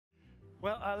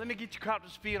Well, let me get you caught up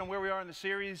to speed on where we are in the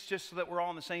series, just so that we're all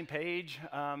on the same page.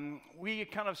 We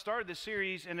kind of started this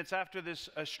series, and it's after this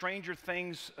Stranger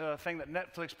Things thing that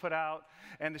Netflix put out.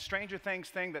 And the Stranger Things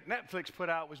thing that Netflix put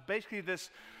out was basically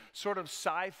this sort of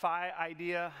sci-fi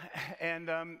idea. And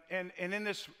in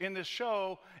this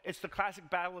show, it's the classic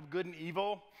battle of good and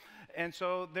evil. And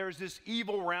so there's this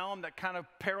evil realm that kind of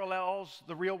parallels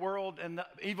the real world, and the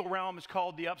evil realm is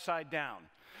called the Upside Down.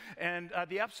 And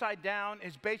the Upside Down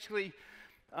is basically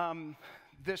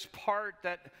this part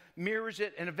that mirrors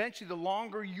it, and eventually the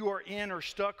longer you are in or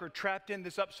stuck or trapped in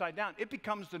this upside down, it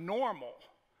becomes the normal.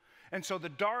 And so the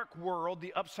dark world,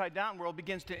 the upside down world,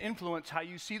 begins to influence how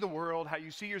you see the world, how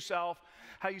you see yourself,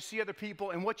 how you see other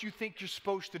people, and what you think you're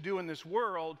supposed to do in this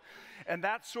world. And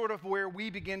that's sort of where we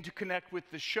begin to connect with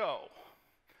the show.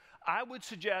 I would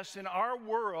suggest in our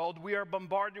world, we are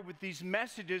bombarded with these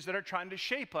messages that are trying to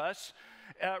shape us,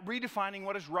 redefining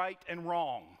what is right and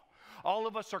wrong. All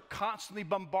of us are constantly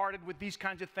bombarded with these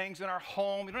kinds of things in our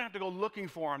home. You don't have to go looking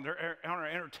for them. They're on our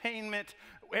entertainment,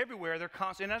 everywhere. They're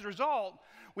constant. And as a result,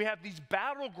 we have these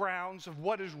battlegrounds of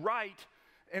what is right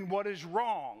and what is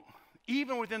wrong.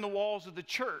 Even within the walls of the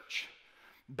church,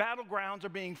 battlegrounds are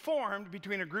being formed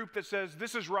between a group that says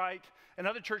this is right and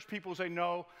other church people say,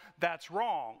 no, that's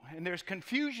wrong. And there's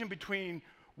confusion between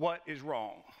what is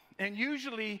wrong. And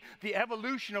usually the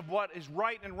evolution of what is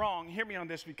right and wrong, hear me on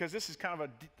this because this is kind of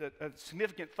a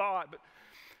significant thought, but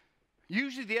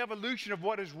usually the evolution of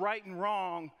what is right and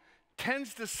wrong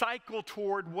tends to cycle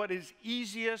toward what is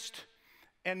easiest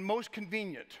and most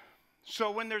convenient.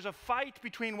 So when there's a fight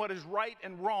between what is right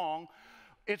and wrong,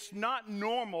 it's not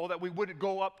normal that we would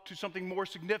go up to something more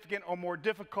significant or more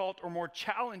difficult or more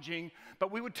challenging,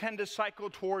 but we would tend to cycle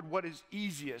toward what is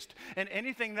easiest and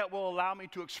anything that will allow me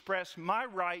to express my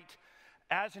right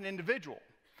as an individual.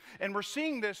 And we're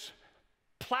seeing this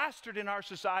plastered in our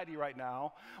society right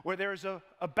now, where there's a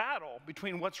battle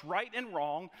between what's right and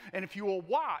wrong. And if you will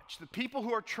watch, the people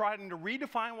who are trying to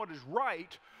redefine what is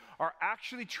right are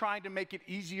actually trying to make it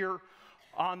easier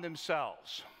on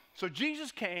themselves. So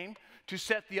Jesus came to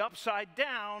set the upside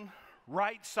down,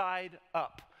 right side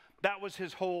up. That was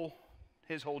his whole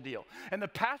deal. And the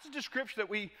passage of scripture that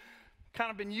we kind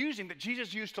of been using, that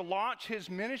Jesus used to launch his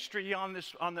ministry on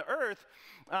the earth,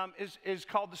 is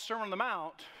called the Sermon on the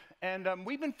Mount. And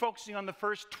we've been focusing on the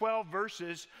first 12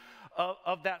 verses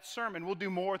of that sermon. We'll do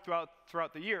more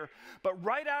throughout the year. But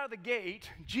right out of the gate,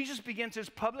 Jesus begins his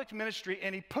public ministry,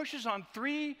 and he pushes on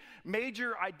three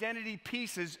major identity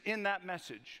pieces in that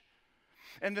message.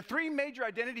 And the three major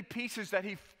identity pieces that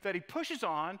he pushes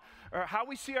on are how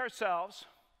we see ourselves,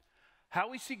 how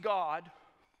we see God,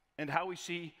 and how we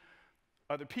see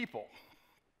other people.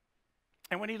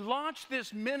 And when he launched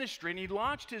this ministry and he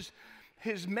launched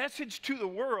his message to the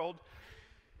world,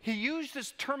 he used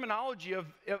this terminology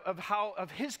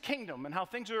of his kingdom and how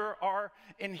things are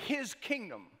in his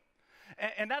kingdom.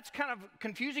 And that's kind of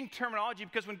confusing terminology,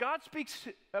 because when God speaks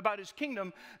about his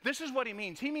kingdom, this is what he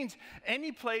means. He means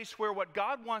any place where what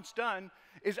God wants done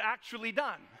is actually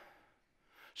done.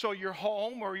 So your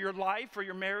home or your life or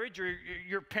your marriage or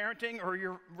your parenting or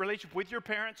your relationship with your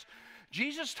parents,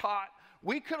 Jesus taught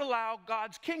we could allow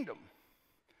God's kingdom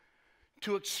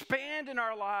to expand in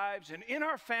our lives and in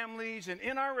our families and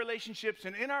in our relationships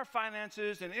and in our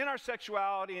finances and in our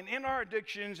sexuality and in our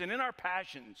addictions and in our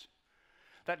passions.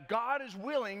 That God is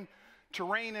willing to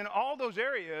reign in all those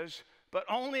areas, but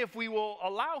only if we will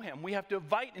allow him. We have to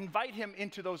invite him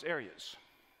into those areas.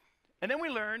 And then we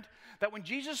learned that when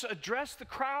Jesus addressed the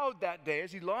crowd that day,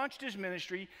 as he launched his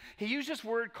ministry, he used this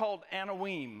word called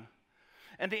Anoim.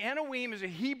 And the Anoim is a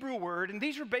Hebrew word, and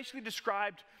these were basically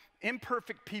described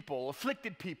imperfect people,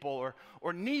 afflicted people,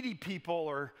 or needy people,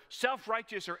 or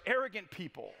self-righteous or arrogant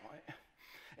people.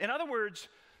 In other words,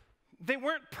 they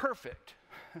weren't perfect.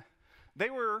 They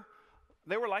were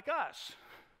like us.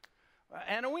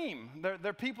 Anoim.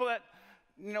 They're people that,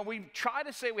 we try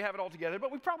to say we have it all together,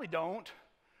 but we probably don't.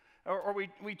 Or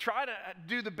we try to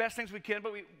do the best things we can,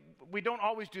 but we don't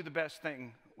always do the best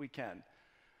thing we can.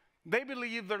 They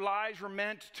believed their lives were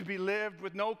meant to be lived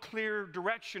with no clear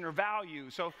direction or value.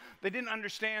 So they didn't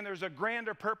understand there's a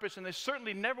grander purpose, and they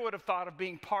certainly never would have thought of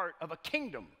being part of a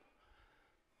kingdom.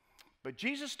 But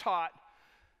Jesus taught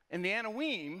in the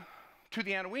Anoim, to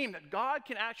the Anoim, that God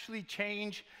can actually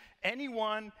change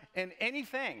anyone and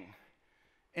anything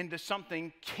into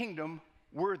something kingdom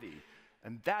worthy.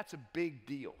 And that's a big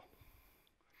deal.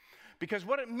 Because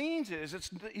what it means is,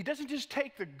 he doesn't just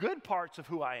take the good parts of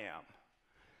who I am.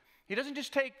 He doesn't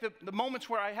just take the moments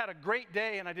where I had a great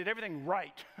day and I did everything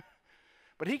right.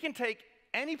 But he can take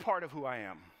any part of who I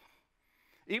am.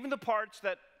 Even the parts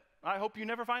that I hope you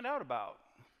never find out about.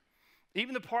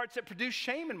 even the parts that produce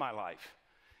shame in my life,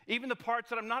 even the parts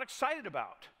that I'm not excited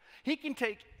about. He can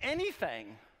take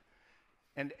anything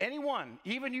and anyone,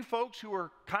 even you folks who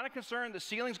are kind of concerned the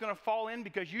ceiling's going to fall in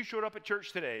because you showed up at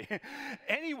church today,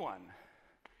 anyone,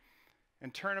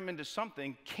 and turn them into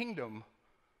something kingdom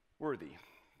worthy.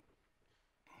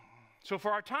 So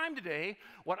for our time today,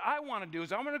 what I want to do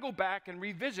is I'm going to go back and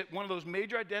revisit one of those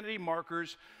major identity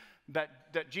markers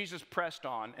that Jesus pressed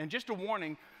on. And just a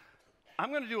warning, I'm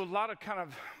going to do a lot of kind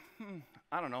of,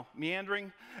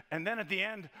 meandering. And then at the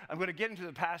end, I'm going to get into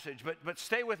the passage. But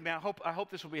stay with me. I hope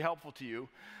this will be helpful to you.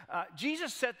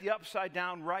 Jesus set the upside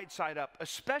down, right side up,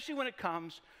 especially when it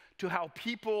comes to how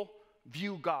people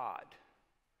view God.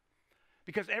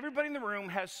 Because everybody in the room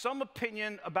has some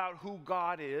opinion about who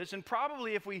God is. And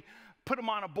probably if we put them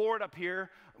on a board up here,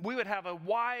 we would have a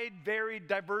wide, varied,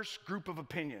 diverse group of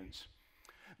opinions.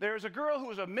 There's a girl who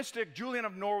was a mystic, Julian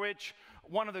of Norwich,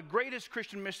 one of the greatest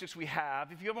Christian mystics we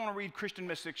have. If you ever want to read Christian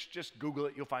mystics, just Google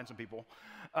it. You'll find some people.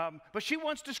 But she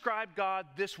once described God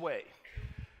this way.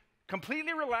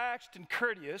 Completely relaxed and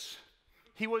courteous,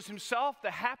 he was himself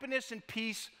the happiness and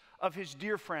peace of his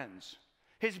dear friends.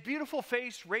 His beautiful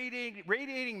face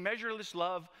radiating measureless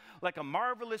love like a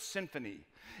marvelous symphony.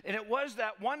 And it was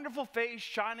that wonderful face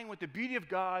shining with the beauty of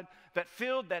God that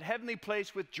filled that heavenly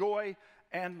place with joy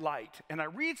and light. And I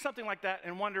read something like that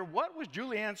and wonder, what was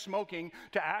Julianne smoking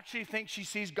to actually think she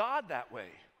sees God that way?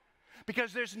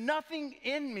 Because there's nothing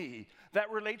in me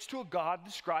that relates to a God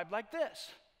described like this.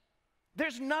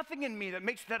 There's nothing in me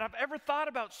that I've ever thought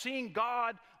about seeing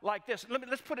God like this.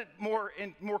 Let's put it more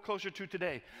closer to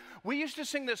today. We used to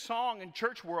sing this song in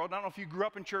church world. I don't know if you grew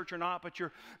up in church or not, but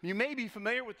you may be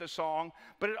familiar with the song,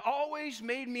 but it always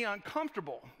made me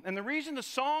uncomfortable. And the reason the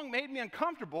song made me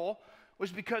uncomfortable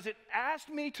was because it asked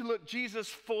me to look Jesus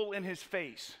full in his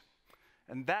face.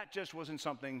 And that just wasn't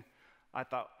something I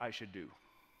thought I should do.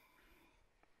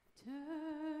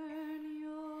 Turn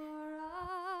your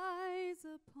eyes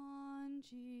upon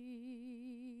Jesus.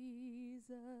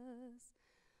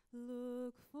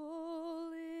 Look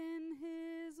full in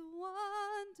his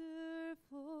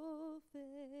wonderful face,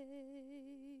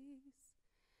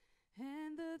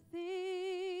 and the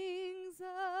things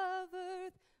of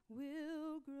earth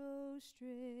will grow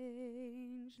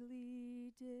strangely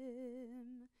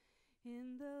dim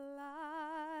in the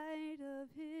light of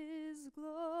his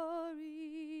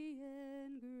glory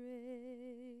and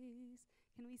grace.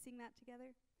 Can we sing that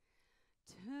together?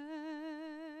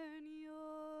 Turn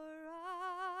your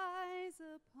eyes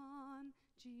upon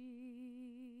Jesus.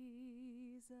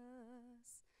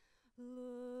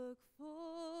 Look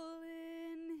full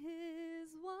in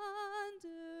his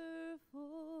wonderful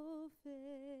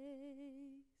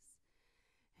face,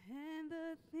 and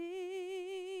the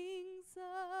things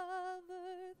of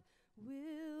earth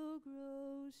will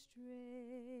grow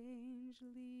strangely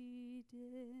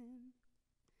dim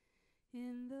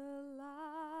in the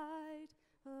light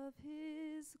of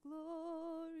his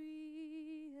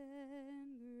glory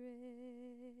and grace.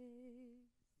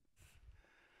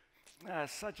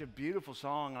 Such a beautiful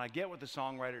song, and I get what the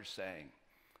songwriter's saying.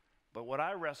 But what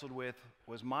I wrestled with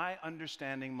was my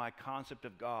understanding, my concept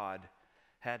of God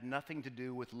had nothing to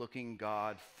do with looking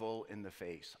God full in the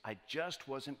face. I just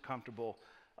wasn't comfortable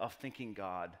of thinking of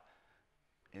God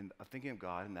in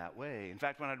that way. In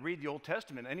fact, when I'd read the Old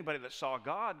Testament, anybody that saw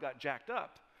God got jacked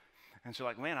up. And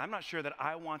so man, I'm not sure that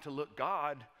I want to look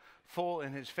God full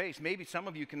in his face. Maybe some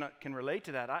of you can relate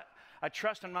to that. I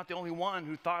trust I'm not the only one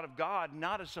who thought of God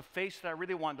not as a face that I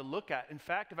really wanted to look at. In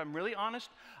fact, if I'm really honest,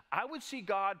 I would see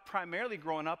God primarily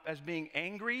growing up as being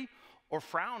angry or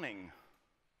frowning.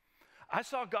 I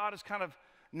saw God as kind of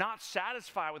not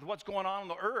satisfied with what's going on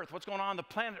the earth, what's going on the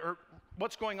planet, or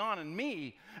what's going on in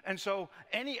me. And so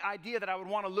any idea that I would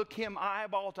want to look him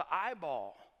eyeball to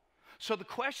eyeball. So the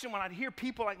question when I'd hear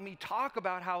people like me talk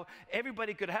about how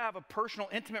everybody could have a personal,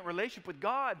 intimate relationship with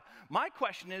God, my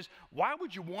question is, why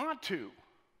would you want to?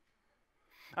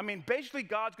 I mean, basically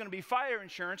God's going to be fire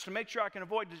insurance to make sure I can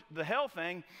avoid the hell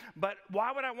thing, but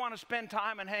why would I want to spend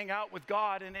time and hang out with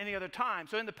God in any other time?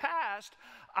 So in the past,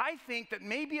 I think that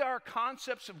maybe our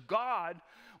concepts of God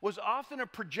was often a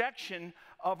projection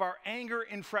of our anger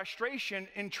and frustration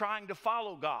in trying to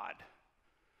follow God.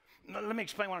 Let me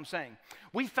explain what I'm saying.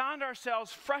 We found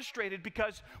ourselves frustrated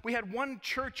because we had one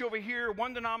church over here,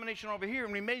 one denomination over here,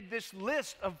 and we made this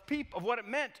list of what it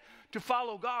meant to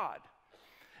follow God.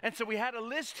 And so we had a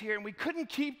list here, and we couldn't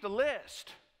keep the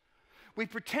list. We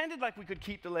pretended like we could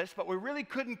keep the list, but we really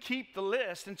couldn't keep the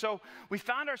list. And so we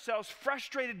found ourselves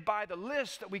frustrated by the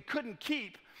list that we couldn't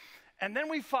keep. And then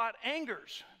we fought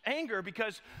anger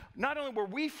because not only were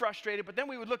we frustrated, but then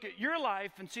we would look at your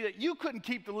life and see that you couldn't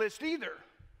keep the list either.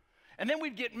 And then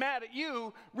we'd get mad at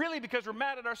you, really because we're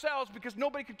mad at ourselves because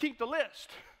nobody could keep the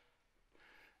list.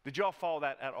 Did y'all follow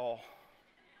that at all?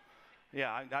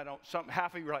 Yeah, I don't.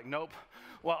 Half of you were like, nope.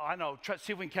 Well, I know.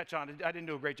 See if we can catch on. I didn't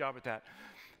do a great job at that.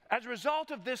 As a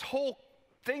result of this whole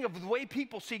thing of the way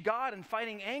people see God and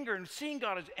fighting anger and seeing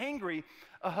God as angry,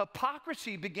 a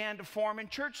hypocrisy began to form in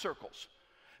church circles.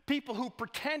 People who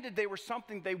pretended they were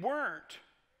something they weren't.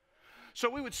 So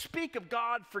we would speak of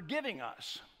God forgiving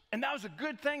us. And that was a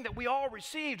good thing that we all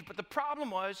received. But the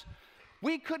problem was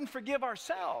we couldn't forgive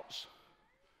ourselves.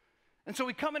 And so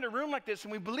we come in a room like this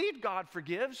and we believe God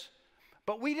forgives,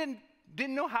 but we didn't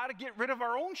know how to get rid of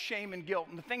our own shame and guilt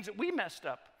and the things that we messed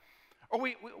up. Or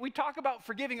we talk about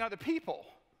forgiving other people.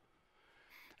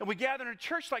 And we gather in a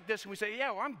church like this and we say, yeah,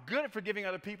 well, I'm good at forgiving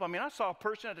other people. I mean, I saw a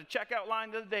person at the checkout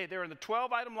line the other day. They were in the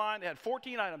 12-item line. They had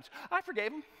 14 items. I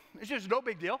forgave them. It's just no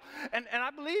big deal. And I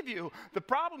believe you. The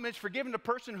problem is forgiving the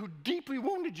person who deeply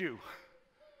wounded you.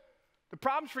 The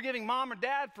problem is forgiving mom or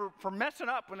dad for messing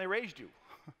up when they raised you.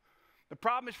 The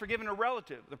problem is forgiving a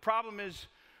relative. The problem is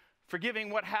forgiving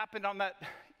what happened on that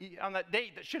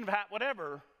date that shouldn't have happened,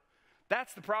 whatever.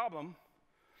 That's the problem.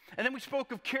 And then we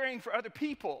spoke of caring for other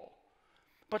people.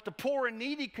 But the poor and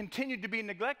needy continued to be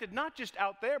neglected, not just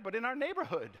out there, but in our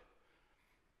neighborhood.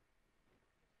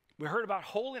 We heard about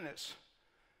holiness,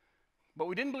 but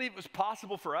we didn't believe it was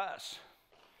possible for us.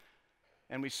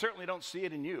 And we certainly don't see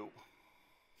it in you.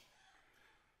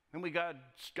 Then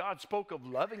God spoke of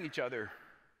loving each other.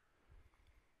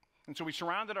 And so we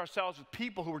surrounded ourselves with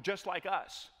people who were just like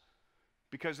us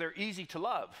because they're easy to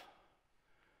love.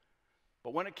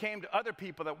 But when it came to other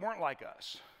people that weren't like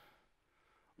us,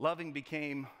 loving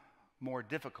became more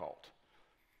difficult.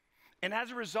 And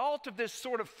as a result of this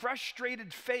sort of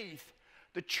frustrated faith,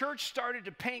 the church started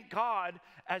to paint God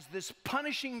as this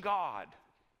punishing God.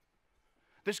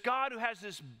 This God who has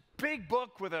this big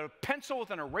book with a pencil with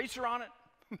an eraser on it.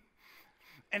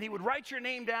 And he would write your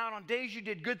name down on days you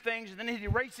did good things, and then he'd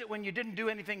erase it when you didn't do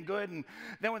anything good. And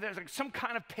then when there's like some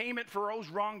kind of payment for those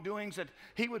wrongdoings, that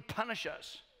he would punish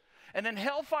us. And then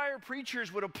hellfire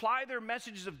preachers would apply their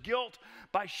messages of guilt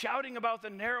by shouting about the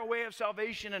narrow way of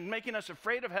salvation and making us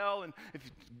afraid of hell. And if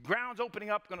the ground's opening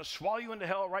up, going to swallow you into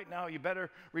hell right now, you better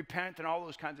repent, and all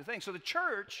those kinds of things. So the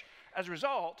church, as a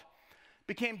result,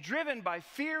 became driven by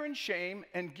fear and shame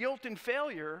and guilt and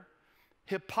failure,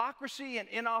 hypocrisy and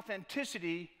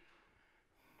inauthenticity,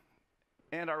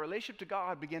 and our relationship to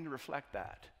God began to reflect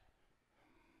that.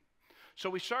 So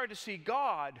we started to see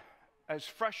God as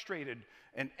frustrated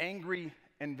and angry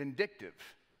and vindictive.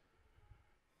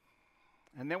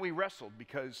 And then we wrestled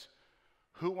because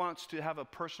who wants to have a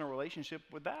personal relationship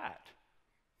with that?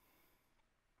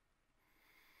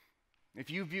 If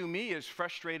you view me as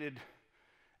frustrated,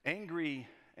 angry,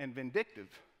 and vindictive,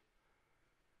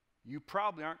 you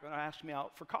probably aren't going to ask me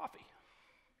out for coffee.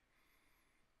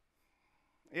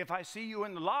 If I see you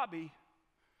in the lobby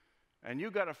and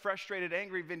you got a frustrated,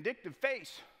 angry, vindictive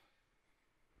face,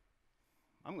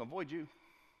 I'm going to avoid you.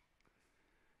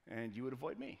 And you would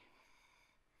avoid me.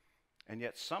 And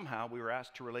yet somehow we were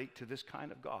asked to relate to this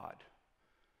kind of God.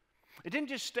 It didn't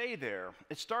just stay there.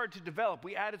 It started to develop.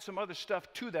 We added some other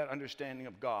stuff to that understanding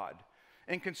of God.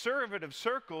 In conservative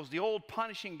circles, the old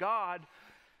punishing God,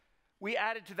 we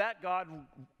added to that God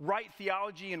right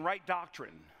theology and right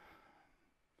doctrine.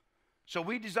 So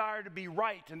we desire to be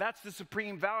right, and that's the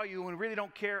supreme value, and we really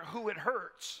don't care who it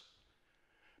hurts.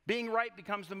 Being right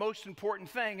becomes the most important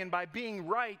thing, and by being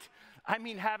right, I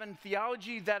mean having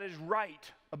theology that is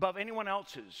right above anyone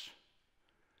else's.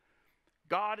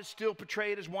 God is still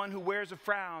portrayed as one who wears a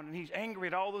frown, and he's angry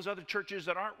at all those other churches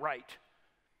that aren't right.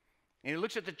 And he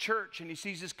looks at the church and he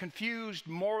sees this confused,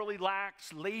 morally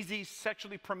lax, lazy,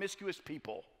 sexually promiscuous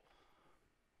people.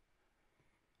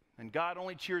 And God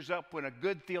only cheers up when a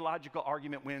good theological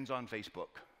argument wins on Facebook.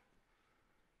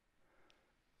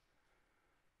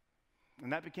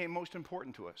 And that became most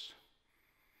important to us.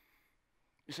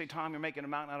 You say, Tom, you're making a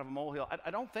mountain out of a molehill.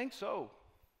 I don't think so.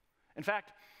 In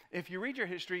fact, if you read your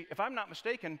history, if I'm not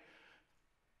mistaken,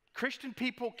 Christian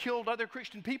people killed other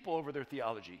Christian people over their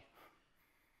theology.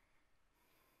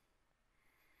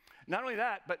 Not only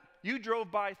that, but you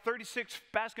drove by 36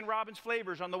 Baskin-Robbins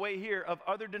flavors on the way here of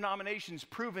other denominations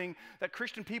proving that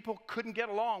Christian people couldn't get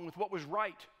along with what was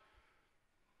right.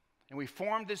 And we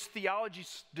formed this theology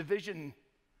division.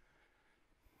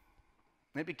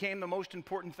 And it became the most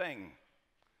important thing.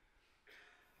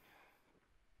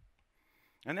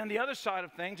 And then the other side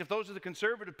of things, if those are the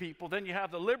conservative people, then you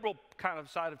have the liberal kind of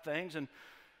side of things. And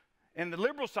And the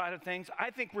liberal side of things,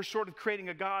 I think we're sort of creating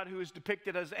a God who is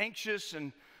depicted as anxious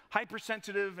and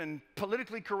hypersensitive and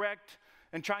politically correct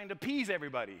and trying to appease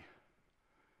everybody.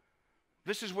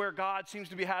 This is where God seems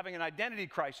to be having an identity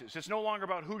crisis. It's no longer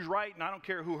about who's right, and I don't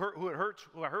care who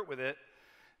I hurt with it.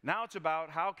 Now it's about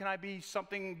how can I be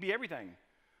everything.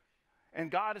 And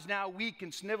God is now weak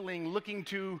and sniveling, looking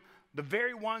to the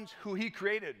very ones who he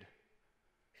created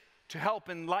to help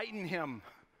enlighten him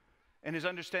in his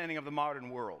understanding of the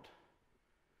modern world.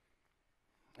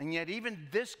 And yet even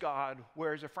this God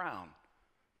wears a frown.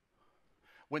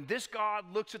 When this God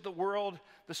looks at the world,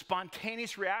 the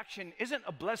spontaneous reaction isn't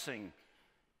a blessing,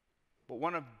 but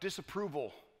one of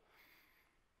disapproval.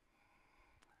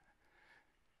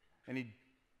 And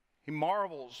he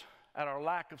marvels at our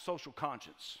lack of social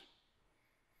conscience.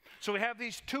 So we have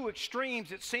these two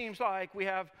extremes, it seems like. We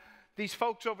have these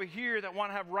folks over here that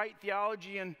want to have right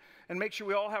theology and make sure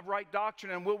we all have right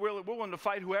doctrine, and we're willing to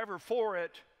fight whoever for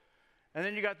it. And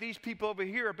then you got these people over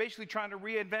here are basically trying to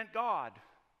reinvent God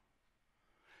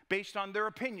based on their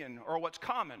opinion or what's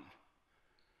common.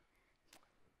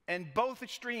 And both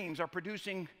extremes are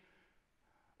producing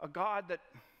a God that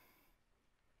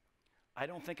I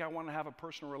don't think I want to have a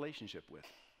personal relationship with.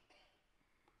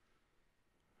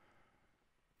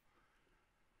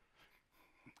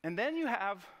 And then you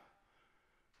have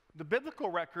the biblical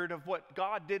record of what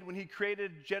God did when he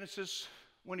created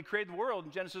the world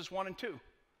in Genesis 1 and 2.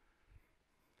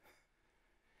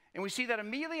 And we see that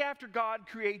immediately after God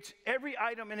creates every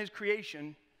item in his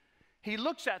creation, he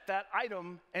looks at that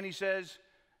item and he says,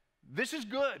 this is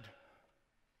good.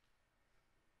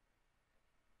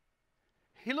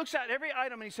 He looks at every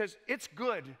item and he says, it's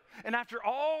good. And after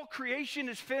all creation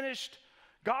is finished,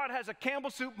 God has a Campbell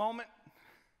soup moment.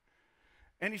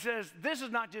 And he says, this is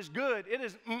not just good, it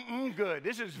is good.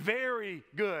 This is very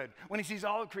good when he sees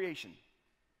all of creation.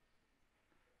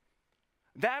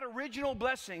 That original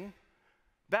blessing,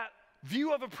 that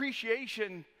view of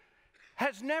appreciation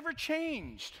has never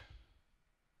changed.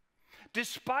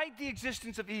 Despite the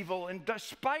existence of evil and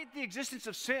despite the existence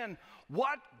of sin,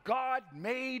 what God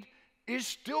made is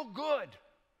still good.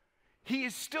 He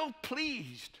is still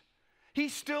pleased. He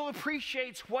still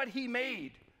appreciates what he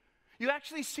made. You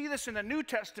actually see this in the New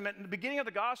Testament, in the beginning of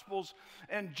the Gospels,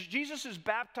 and Jesus is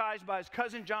baptized by his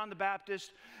cousin John the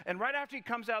Baptist, and right after he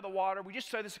comes out of the water, we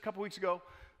just said this a couple weeks ago,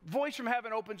 voice from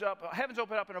heaven opens up, heavens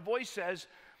open up, and a voice says,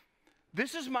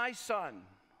 this is my son,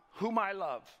 whom I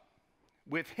love.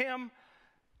 With him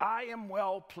I am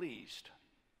well pleased.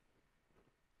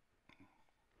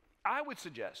 I would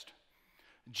suggest,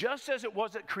 just as it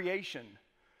was at creation,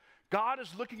 God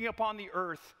is looking upon the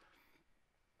earth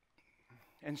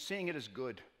and seeing it as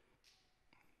good.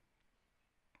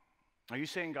 Are you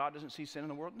saying God doesn't see sin in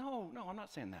the world? No, I'm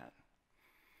not saying that.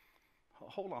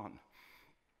 Hold on.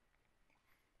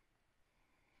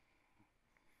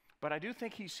 But I do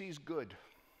think he sees good.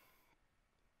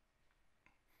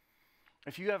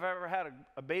 If you have ever had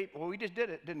a baby, well, we just did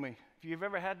it, didn't we? If you've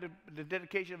ever had the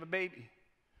dedication of a baby,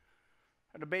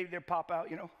 had a baby there pop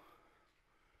out, you know.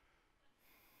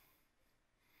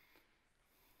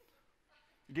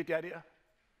 You get the idea?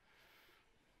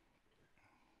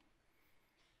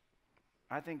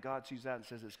 I think God sees that and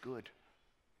says it's good.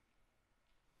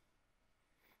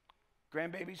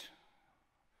 Grandbabies?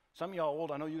 Some of y'all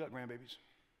old, I know you got grandbabies.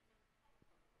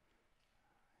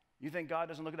 You think God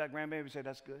doesn't look at that grandbaby and say,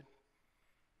 that's good?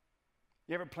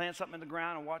 You ever plant something in the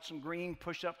ground and watch some green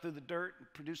push up through the dirt and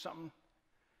produce something?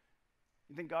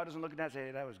 You think God doesn't look at that and say,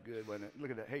 hey, that was good, wasn't it? Look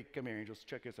at that. Hey, come here, angels,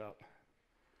 check this out.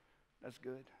 That's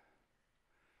good.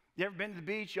 You ever been to the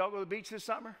beach? Y'all go to the beach this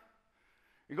summer?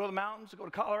 You go to the mountains, you go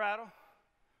to Colorado?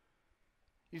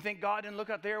 You think God didn't look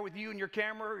out there with you and your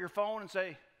camera or your phone and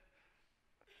say,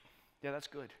 yeah, that's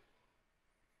good.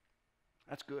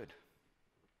 That's good.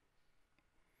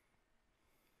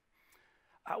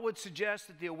 I would suggest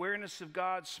that the awareness of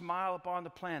God's smile upon the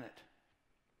planet,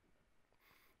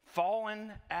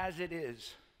 fallen as it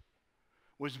is,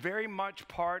 was very much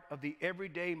part of the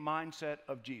everyday mindset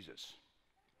of Jesus.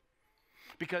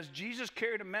 Because Jesus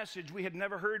carried a message we had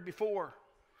never heard before.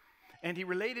 And he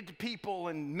related to people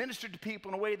and ministered to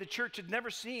people in a way the church had never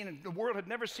seen and the world had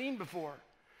never seen before.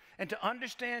 And to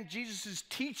understand Jesus'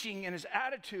 teaching and his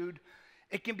attitude,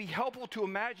 it can be helpful to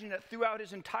imagine that throughout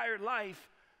his entire life,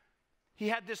 he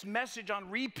had this message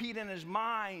on repeat in his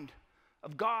mind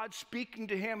of God speaking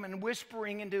to him and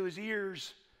whispering into his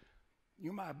ears,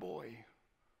 you're my boy,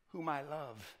 whom I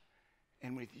love,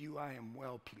 and with you I am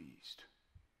well pleased.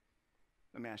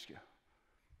 Let me ask you,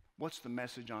 what's the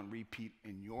message on repeat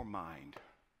in your mind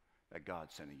that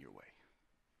God's sending your way?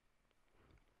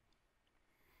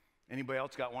 Anybody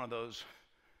else got one of those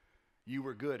You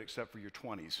were good except for your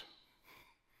 20s.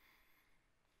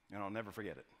 And I'll never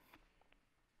forget it.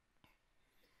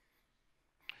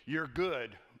 You're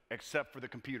good except for the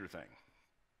computer thing.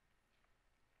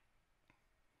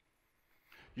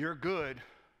 You're good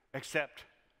except,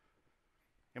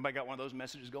 anybody got one of those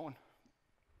messages going?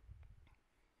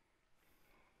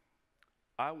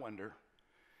 I wonder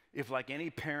if, like any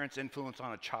parent's influence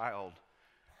on a child,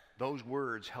 those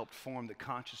words helped form the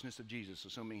consciousness of Jesus,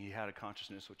 assuming he had a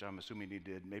consciousness, which I'm assuming he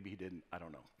did. Maybe he didn't. I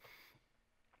don't know.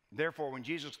 Therefore, when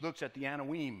Jesus looks at the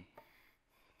Anawim,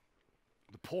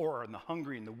 the poor and the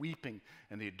hungry and the weeping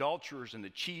and the adulterers and the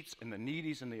cheats and the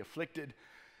needies and the afflicted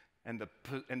and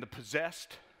the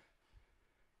possessed,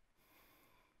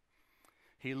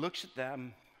 he looks at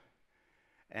them,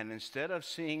 and instead of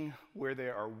seeing where they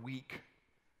are weak,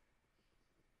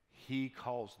 he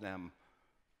calls them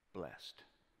blessed.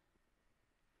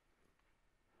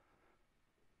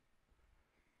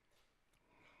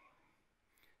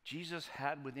 Jesus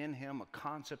had within him a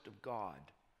concept of God,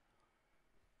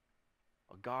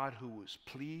 a God who was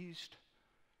pleased,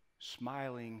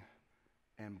 smiling,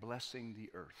 and blessing the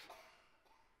earth.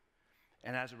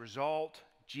 And as a result,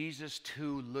 Jesus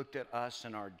too looked at us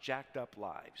in our jacked up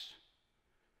lives,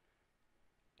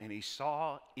 and he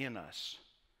saw in us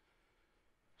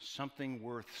something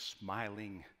worth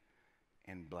smiling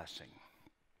and blessing.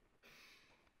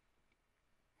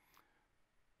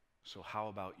 So how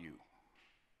about you?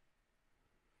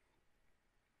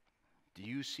 Do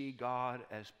you see God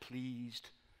as pleased,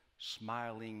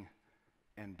 smiling,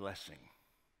 and blessing?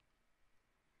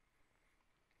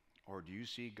 Or do you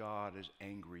see God as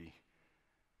angry,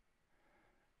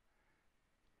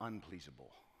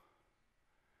 unpleasable,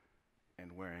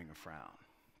 and wearing a frown?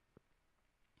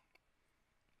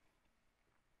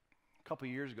 A couple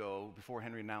of years ago, before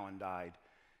Henry Nouwen died,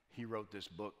 he wrote this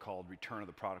book called Return of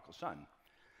the Prodigal Son.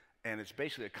 And it's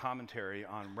basically a commentary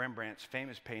on Rembrandt's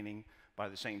famous painting by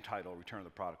the same title, Return of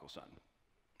the Prodigal Son.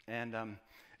 And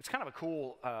it's kind of a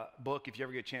cool book if you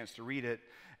ever get a chance to read it.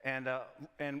 And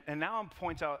Nouwen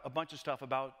points out a bunch of stuff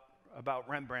about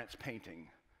Rembrandt's painting.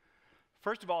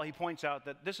 First of all, he points out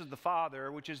that this is the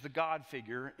father, which is the God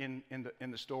figure in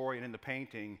the story and in the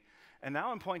painting. And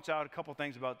Nouwen points out a couple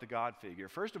things about the God figure.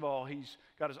 First of all, he's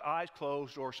got his eyes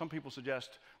closed, or some people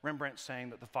suggest Rembrandt's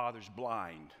saying that the father's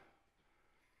blind.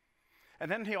 And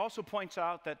then he also points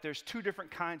out that there's two different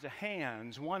kinds of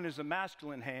hands. One is a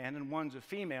masculine hand and one's a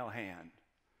female hand.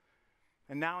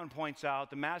 And Nouwen points out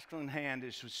the masculine hand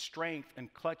is with strength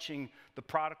and clutching the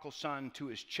prodigal son to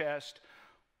his chest,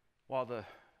 while the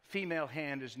female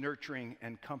hand is nurturing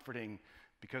and comforting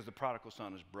because the prodigal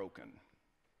son is broken.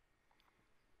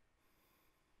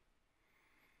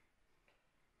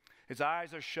 His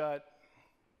eyes are shut,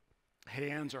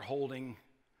 hands are holding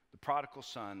the prodigal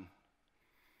son.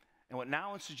 And what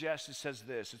Nouwen suggests, it says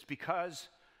this: it's because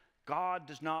God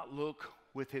does not look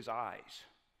with his eyes,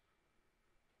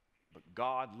 but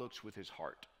God looks with his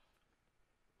heart.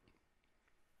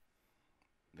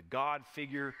 The God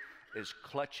figure is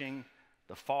clutching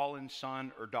the fallen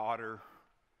son or daughter,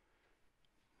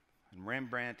 and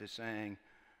Rembrandt is saying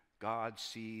God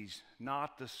sees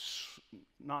not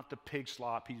the pig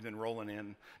slop he's been rolling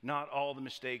in, not all the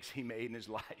mistakes he made in his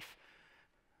life,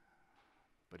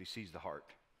 but he sees the heart.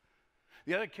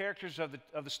 The other characters of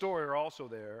the story are also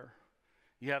there.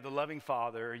 You have the loving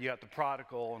father, you got the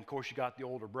prodigal, and of course you got the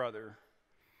older brother.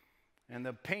 And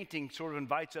the painting sort of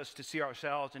invites us to see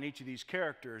ourselves in each of these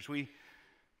characters. We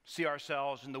see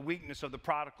ourselves in the weakness of the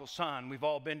prodigal son. We've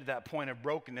all been to that point of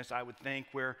brokenness, I would think,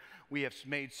 where we have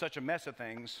made such a mess of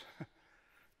things.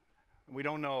 We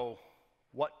don't know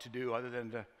what to do other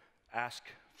than to ask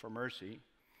for mercy.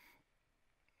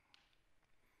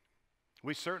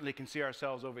 We certainly can see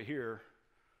ourselves over here.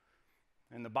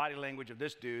 And the body language of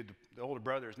this dude, the older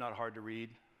brother, is not hard to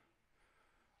read.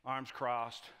 Arms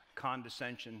crossed,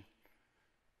 condescension,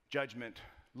 judgment,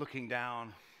 looking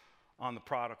down on the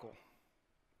prodigal.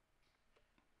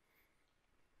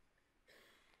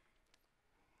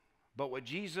 But what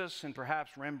Jesus and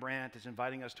perhaps Rembrandt is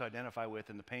inviting us to identify with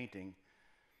in the painting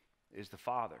is the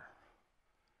Father,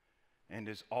 and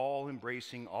his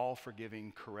all-embracing,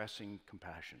 all-forgiving, caressing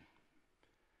compassion.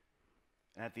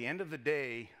 And at the end of the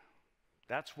day,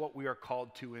 that's what we are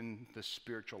called to in the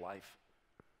spiritual life.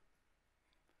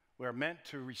 We are meant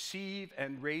to receive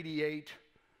and radiate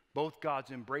both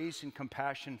God's embrace and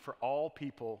compassion for all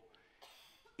people,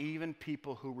 even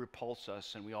people who repulse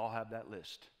us, and we all have that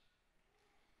list.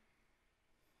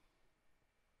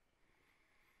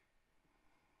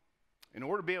 In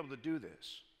order to be able to do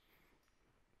this,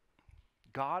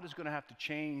 God is going to have to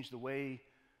change the way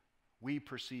we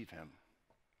perceive him.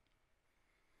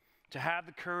 to have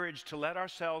the courage to let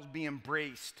ourselves be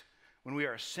embraced when we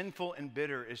are sinful and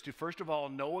bitter is to, first of all,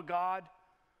 know a God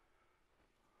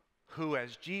who,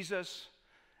 as Jesus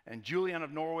and Julian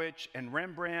of Norwich and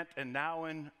Rembrandt and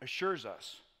Nouwen assures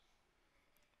us,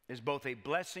 is both a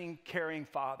blessing, caring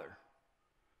Father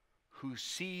who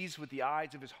sees with the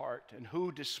eyes of his heart and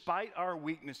who, despite our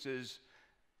weaknesses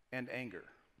and anger,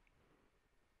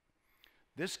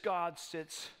 this God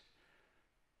sits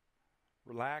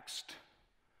relaxed,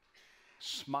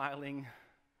 smiling,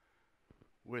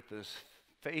 with his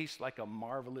face like a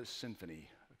marvelous symphony,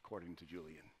 according to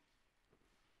Julian.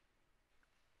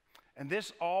 And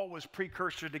this all was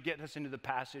precursor to get us into the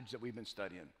passage that we've been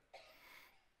studying.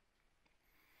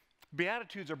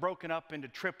 Beatitudes are broken up into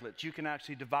triplets. You can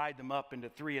actually divide them up into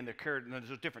three, and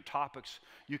there's different topics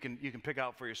you can pick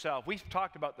out for yourself. We've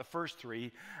talked about the first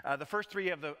three. The first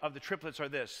three of the triplets are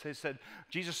this. They said,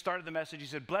 Jesus started the message. He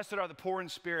said, "Blessed are the poor in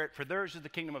spirit, for theirs is the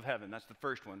kingdom of heaven." That's the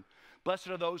first one. "Blessed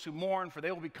are those who mourn, for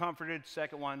they will be comforted."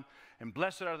 Second one. "And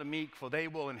blessed are the meek, for they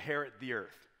will inherit the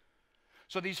earth."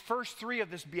 So these first three of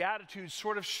this Beatitudes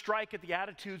sort of strike at the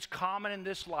attitudes common in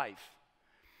this life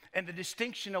and the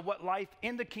distinction of what life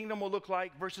in the kingdom will look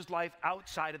like versus life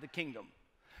outside of the kingdom.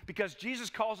 Because Jesus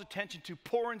calls attention to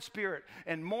poor in spirit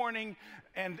and mourning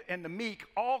and the meek,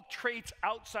 all traits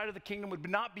outside of the kingdom would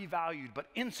not be valued, but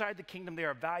inside the kingdom they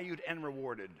are valued and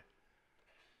rewarded.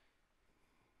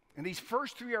 And these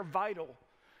first three are vital,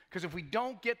 because if we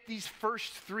don't get these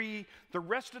first three, the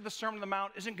rest of the Sermon on the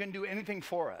Mount isn't going to do anything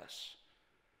for us.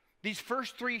 These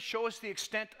first three show us the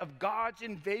extent of God's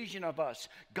invasion of us,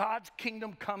 God's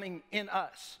kingdom coming in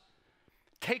us.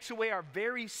 Takes away our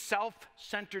very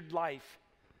self-centered life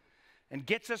and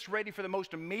gets us ready for the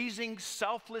most amazing,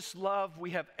 selfless love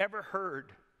we have ever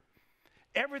heard.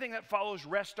 Everything that follows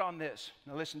rests on this.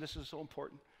 Now listen, this is so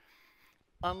important.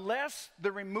 Unless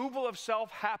the removal of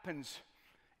self happens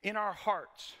in our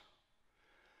hearts,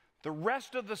 the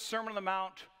rest of the Sermon on the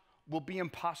Mount will be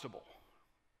impossible.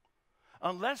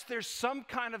 Unless there's some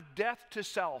kind of death to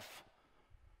self,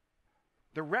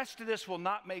 the rest of this will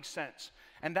not make sense.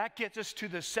 And that gets us to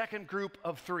the second group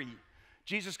of three.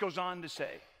 Jesus goes on to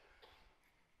say,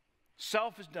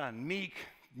 self is done, meek,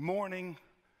 mourning.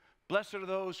 Blessed are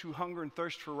those who hunger and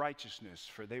thirst for righteousness,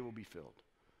 for they will be filled.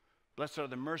 Blessed are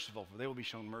the merciful, for they will be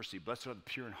shown mercy. Blessed are the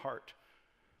pure in heart,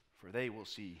 for they will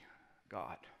see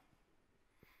God.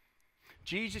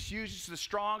 Jesus uses the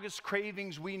strongest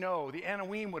cravings we know, the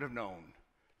Anawim would have known,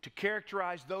 to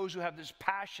characterize those who have this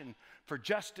passion for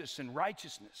justice and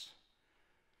righteousness.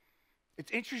 It's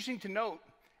interesting to note,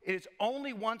 it is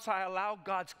only once I allow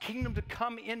God's kingdom to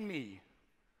come in me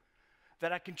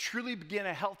that I can truly begin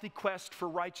a healthy quest for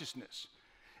righteousness.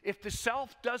 If the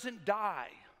self doesn't die,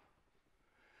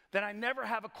 then I never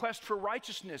have a quest for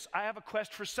righteousness. I have a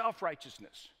quest for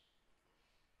self-righteousness.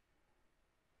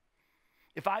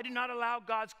 If I do not allow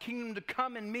God's kingdom to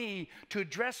come in me to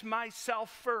address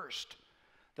myself first,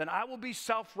 then I will be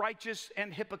self-righteous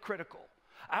and hypocritical.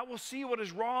 I will see what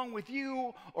is wrong with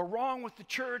you, or wrong with the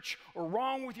church, or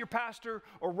wrong with your pastor,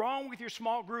 or wrong with your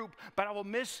small group, but I will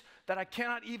miss that I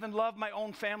cannot even love my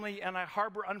own family and I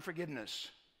harbor unforgiveness.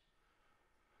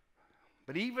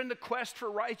 But even the quest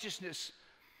for righteousness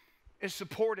is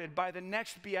supported by the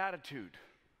next beatitude.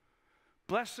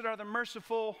 Blessed are the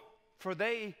merciful, for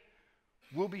they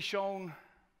will be shown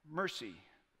mercy.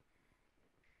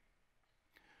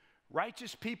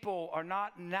 Righteous people are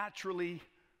not naturally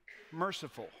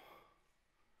merciful.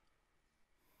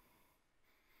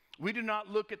 We do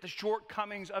not look at the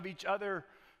shortcomings of each other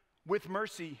with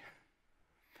mercy.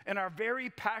 And our very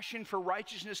passion for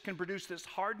righteousness can produce this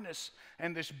hardness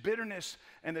and this bitterness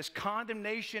and this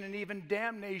condemnation and even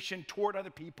damnation toward other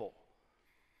people.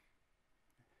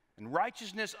 And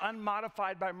righteousness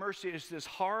unmodified by mercy is this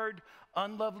hard,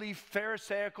 unlovely,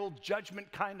 pharisaical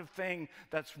judgment kind of thing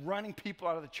that's running people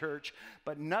out of the church.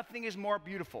 But nothing is more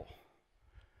beautiful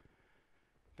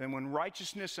than when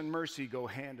righteousness and mercy go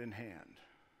hand in hand.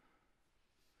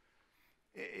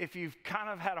 If you've kind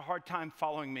of had a hard time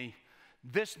following me,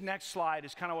 this next slide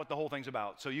is kind of what the whole thing's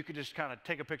about. So you could just kind of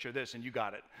take a picture of this and you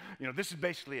got it. You know, this is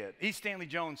basically it. E. Stanley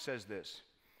Jones says this: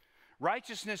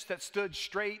 righteousness that stood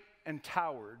straight and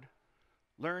towered,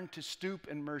 learned to stoop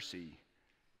in mercy,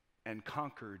 and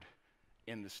conquered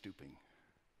in the stooping.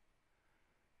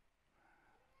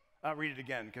 I'll read it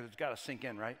again because it's got to sink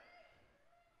in, right?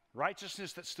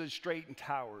 Righteousness that stood straight and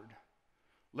towered,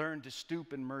 learned to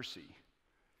stoop in mercy,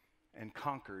 and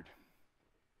conquered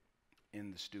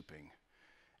in the stooping.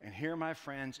 And here, my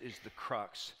friends, is the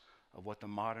crux of what the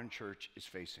modern church is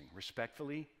facing.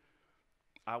 Respectfully,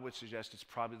 I would suggest it's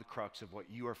probably the crux of what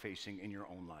you are facing in your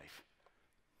own life.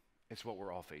 It's what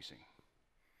we're all facing.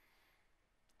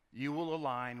 You will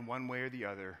align one way or the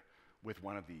other with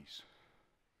one of these.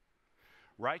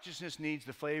 Righteousness needs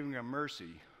the flavoring of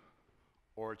mercy,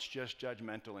 or it's just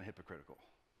judgmental and hypocritical.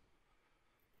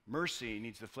 Mercy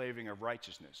needs the flavoring of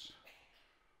righteousness,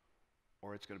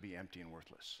 or it's going to be empty and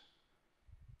worthless.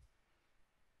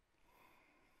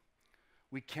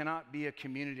 We cannot be a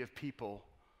community of people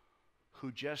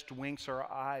who just winks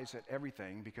our eyes at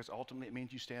everything, because ultimately it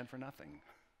means you stand for nothing.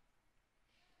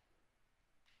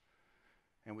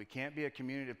 And we can't be a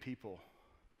community of people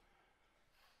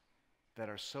that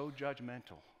are so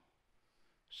judgmental,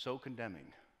 so condemning,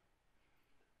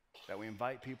 that we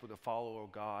invite people to follow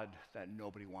a God that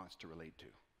nobody wants to relate to.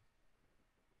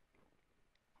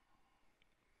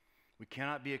 We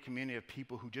cannot be a community of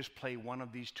people who just play one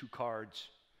of these two cards.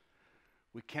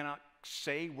 We cannot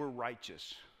say we're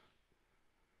righteous,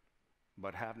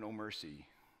 but have no mercy.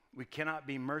 We cannot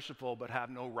be merciful, but have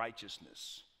no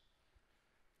righteousness.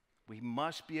 We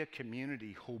must be a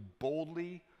community who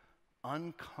boldly,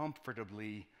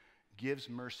 uncomfortably gives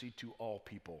mercy to all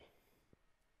people.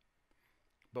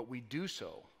 But we do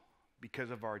so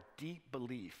because of our deep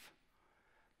belief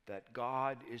that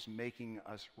God is making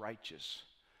us righteous.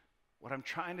 What I'm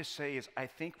trying to say is, I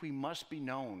think we must be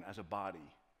known as a body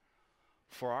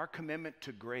for our commitment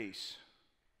to grace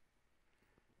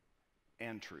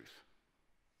and truth.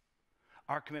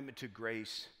 Our commitment to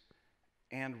grace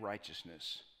and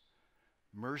righteousness.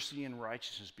 Mercy and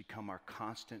righteousness become our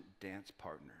constant dance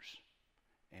partners.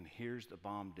 And here's the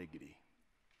bomb diggity.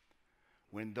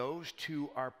 When those two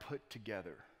are put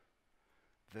together,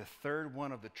 the third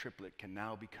one of the triplet can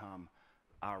now become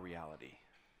our reality.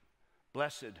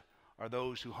 Blessed are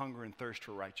those who hunger and thirst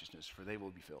for righteousness, for they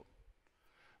will be filled.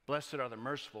 Blessed are the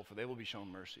merciful, for they will be shown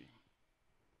mercy.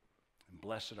 And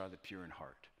blessed are the pure in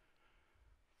heart,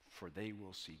 for they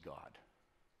will see God.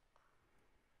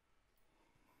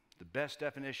 The best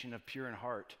definition of pure in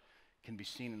heart can be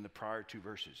seen in the prior two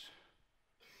verses.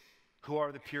 Who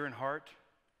are the pure in heart?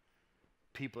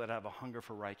 People that have a hunger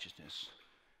for righteousness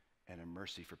and a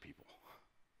mercy for people.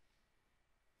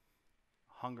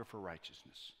 Hunger for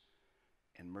righteousness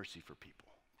and mercy for people.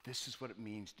 This is what it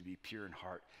means to be pure in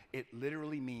heart. It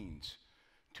literally means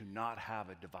to not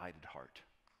have a divided heart.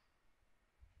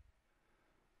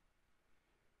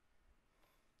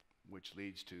 Which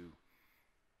leads to,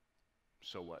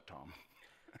 so what, Tom?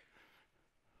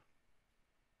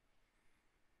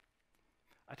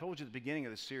 I told you at the beginning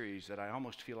of the series that I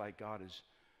almost feel like God is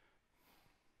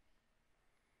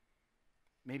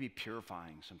maybe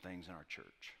purifying some things in our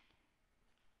church.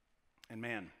 And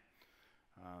man,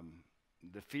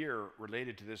 the fear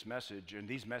related to this message and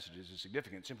these messages is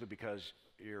significant simply because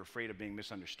you're afraid of being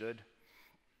misunderstood.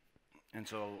 And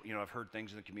so, I've heard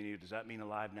things in the community. Does that mean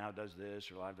Alive Now does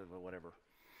this or Alive does whatever?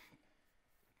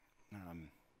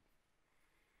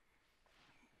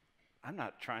 I'm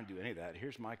not trying to do any of that.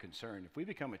 Here's my concern. If we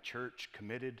become a church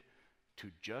committed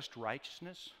to just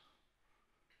righteousness,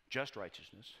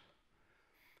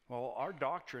 well, our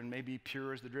doctrine may be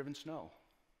pure as the driven snow.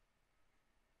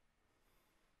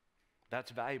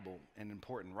 That's valuable and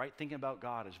important. Right thinking about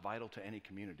God is vital to any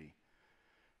community.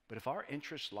 But if our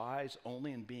interest lies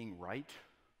only in being right,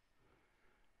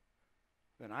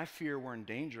 then I fear we're in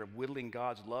danger of whittling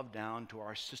God's love down to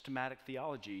our systematic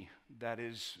theology that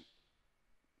is,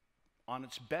 on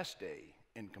its best day,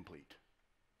 incomplete.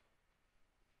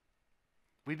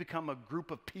 We become a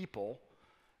group of people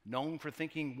known for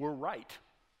thinking we're right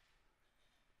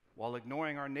while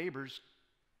ignoring our neighbors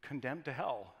condemned to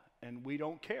hell, and we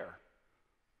don't care.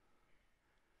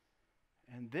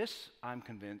 And this, I'm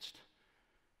convinced,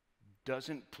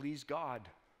 doesn't please God.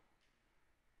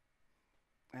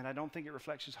 And I don't think it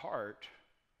reflects his heart.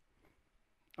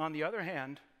 On the other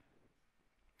hand,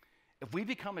 if we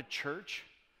become a church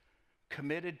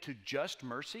committed to just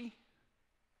mercy,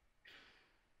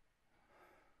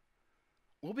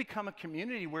 we'll become a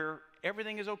community where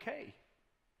everything is okay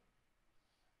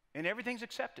and everything's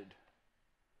accepted.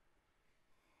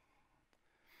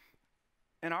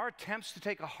 And our attempts to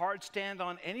take a hard stand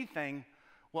on anything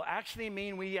will actually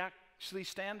mean we actually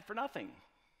stand for nothing.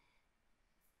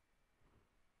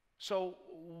 So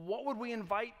what would we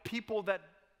invite people that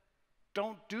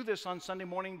don't do this on Sunday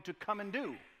morning to come and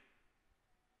do?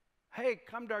 Hey,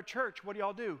 come to our church. What do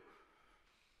y'all do?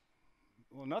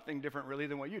 Well, nothing different really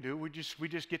than what you do. We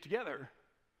just get together.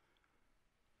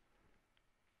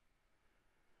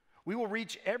 We will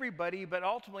reach everybody, but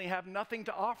ultimately have nothing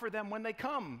to offer them when they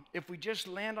come if we just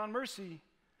land on mercy.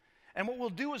 And what we'll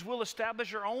do is we'll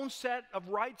establish our own set of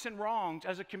rights and wrongs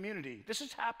as a community. This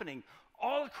is happening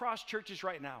all across churches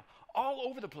right now, all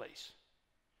over the place.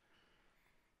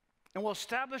 And we'll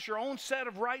establish our own set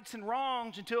of rights and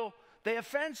wrongs until they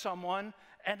offend someone,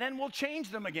 and then we'll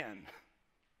change them again.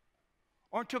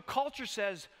 Or until culture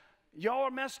says, y'all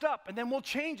are messed up, and then we'll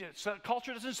change it so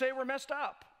culture doesn't say we're messed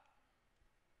up.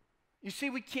 You see,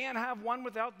 we can't have one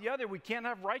without the other. We can't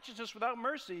have righteousness without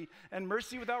mercy, and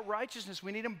mercy without righteousness.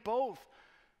 We need them both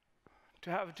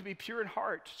to be pure in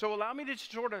heart. So allow me to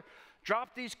sort of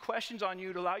drop these questions on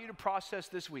you to allow you to process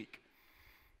this week.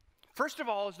 First of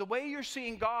all, is the way you're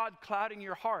seeing God clouding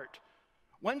your heart.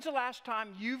 When's the last time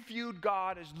you viewed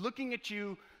God as looking at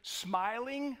you,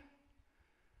 smiling,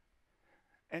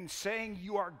 and saying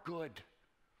you are good?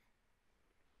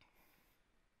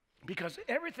 Because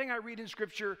everything I read in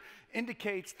Scripture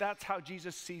indicates that's how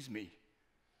Jesus sees me.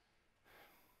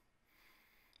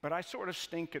 But I sort of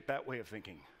stink at that way of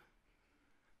thinking.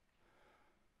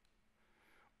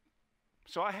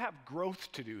 So I have growth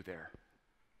to do there.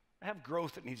 I have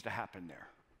growth that needs to happen there.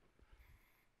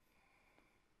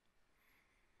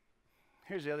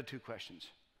 Here's the other two questions.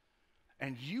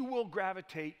 And you will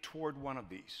gravitate toward one of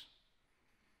these.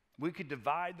 We could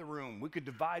divide the room. We could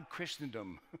divide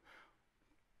Christendom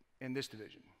in this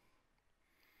division.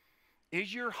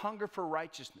 Is your hunger for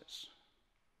righteousness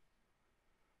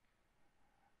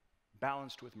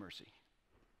balanced with mercy?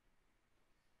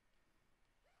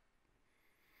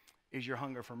 Is your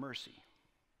hunger for mercy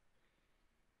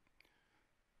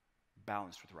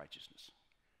balanced with righteousness?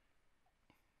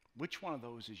 Which one of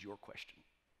those is your question?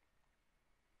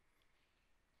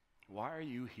 Why are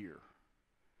you here?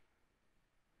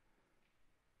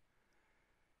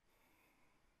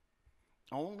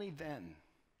 Only then,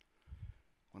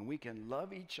 when we can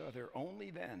love each other,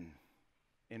 only then,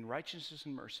 in righteousness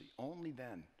and mercy, only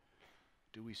then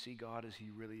do we see God as He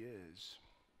really is.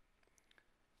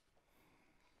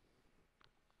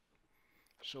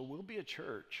 So we'll be a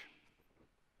church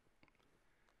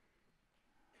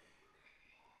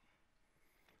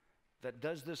that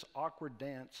does this awkward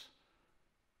dance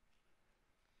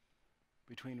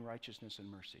between righteousness and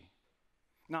mercy.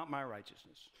 Not my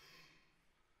righteousness,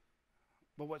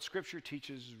 but what Scripture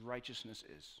teaches righteousness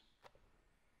is.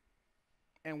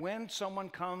 And when someone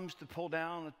comes to pull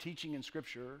down a teaching in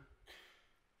Scripture,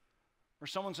 or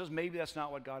someone says maybe that's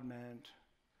not what God meant,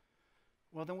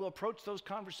 well, then we'll approach those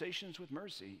conversations with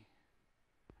mercy.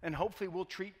 And hopefully we'll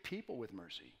treat people with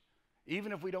mercy,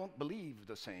 even if we don't believe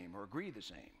the same or agree the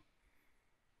same.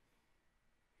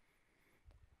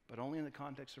 But only in the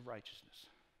context of righteousness.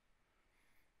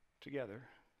 Together,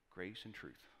 grace and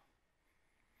truth.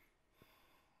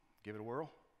 Give it a whirl.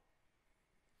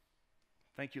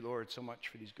 Thank you, Lord, so much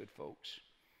for these good folks.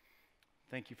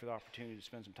 Thank you for the opportunity to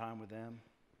spend some time with them.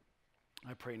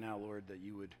 I pray now, Lord, that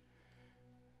you would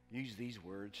use these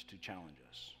words to challenge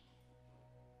us.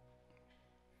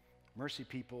 Mercy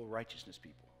people, righteousness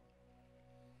people.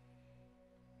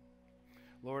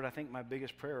 Lord, I think my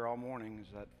biggest prayer all morning is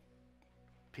that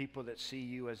people that see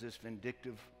you as this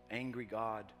vindictive, angry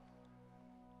God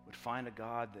would find a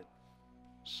God that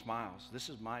smiles. This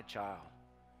is my child.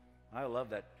 I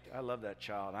love that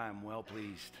child. I am well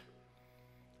pleased.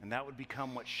 And that would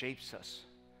become what shapes us.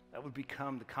 That would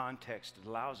become the context that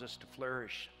allows us to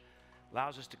flourish,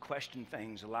 allows us to question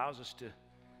things, allows us to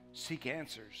seek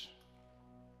answers.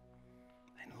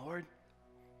 And Lord,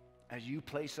 as you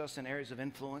place us in areas of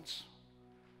influence,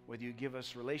 whether you give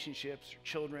us relationships or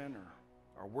children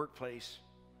or our workplace,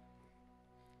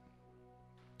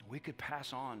 we could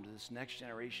pass on to this next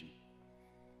generation.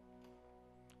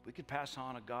 We could pass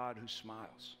on a God who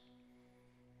smiles,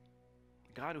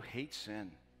 a God who hates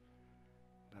sin,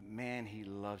 but man, he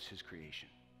loves his creation.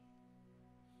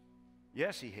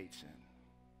 Yes, he hates sin,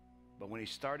 but when he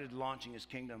started launching his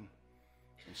kingdom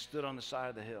and stood on the side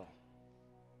of the hill,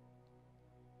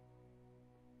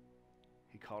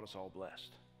 he called us all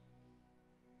blessed.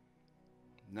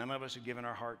 None of us had given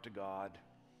our heart to God.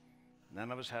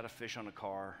 None of us had a fish on a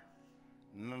car.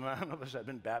 None of us had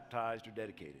been baptized or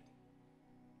dedicated.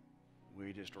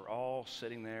 We just were all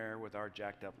sitting there with our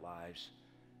jacked up lives.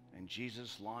 And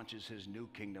Jesus launches his new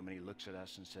kingdom and he looks at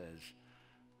us and says,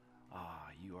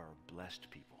 you are a blessed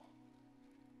people.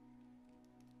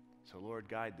 So Lord,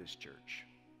 guide this church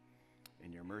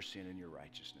in your mercy and in your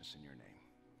righteousness in your name.